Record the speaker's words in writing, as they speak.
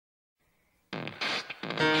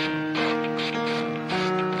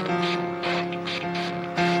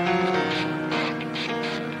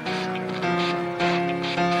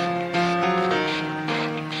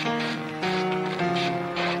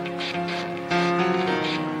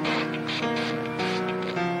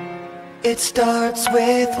It starts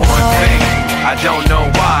with one thing, I don't know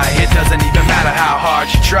why. It doesn't even matter how hard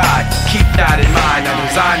you try. Keep that in mind, I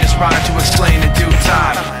designed this rhyme to explain in due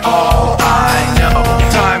time. All I know,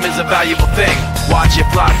 time is a valuable thing. Watch it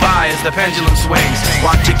fly by as the pendulum swings.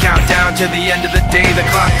 Watch it count down to the end of the day. The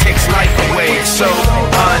clock takes life away, it's so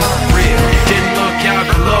unreal. Didn't look out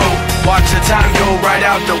below, watch the time go right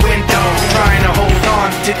out the window. Trying to hold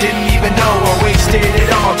on, didn't even know I wasted it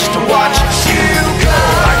all just to watch you go.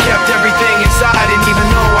 I kept everything inside, and even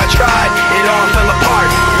though I tried, it all fell apart.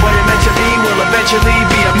 What it meant to be will eventually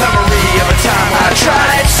be a memory of a time when I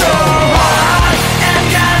tried so hard and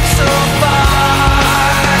got so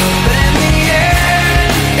far, but in the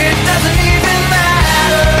end, it doesn't even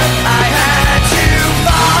matter. I had to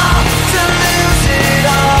fall to lose it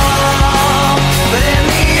all, but in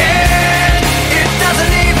the end, it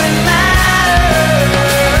doesn't even matter.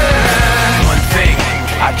 One thing,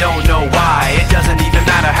 I don't know why. It doesn't even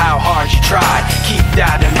matter how hard you try. Keep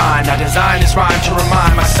that in mind, I designed this rhyme to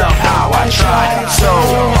remind myself how I tried so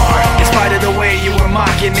hard. In spite of the way you were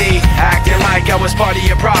mocking me, acting like I was part of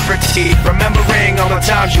your property, remembering all the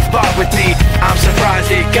times you fought with me, I'm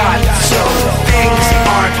surprised it got so. Things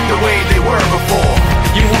aren't the way they were before.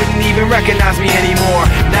 You wouldn't even recognize me anymore.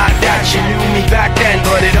 Not that you knew me back then,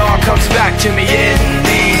 but it all comes back to me in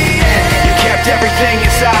the end. You kept everything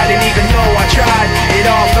inside, and even though I tried, it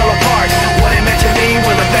all fell apart. What it meant to me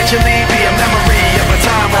will eventually be a memory of a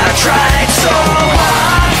time when I tried so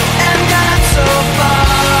hard and got so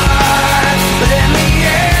far, but in the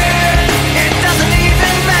end, it doesn't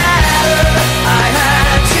even matter. I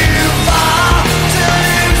had to fall to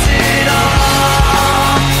lose it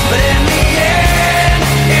all, but in the end,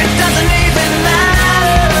 it doesn't even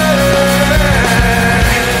matter.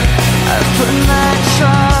 I put my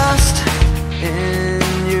trust in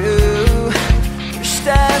you, pushed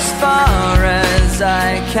as far as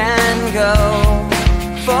I can go.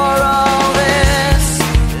 For all this,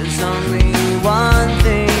 there's only one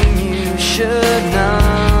thing you should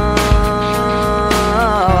know.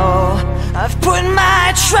 I've put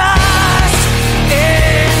my trust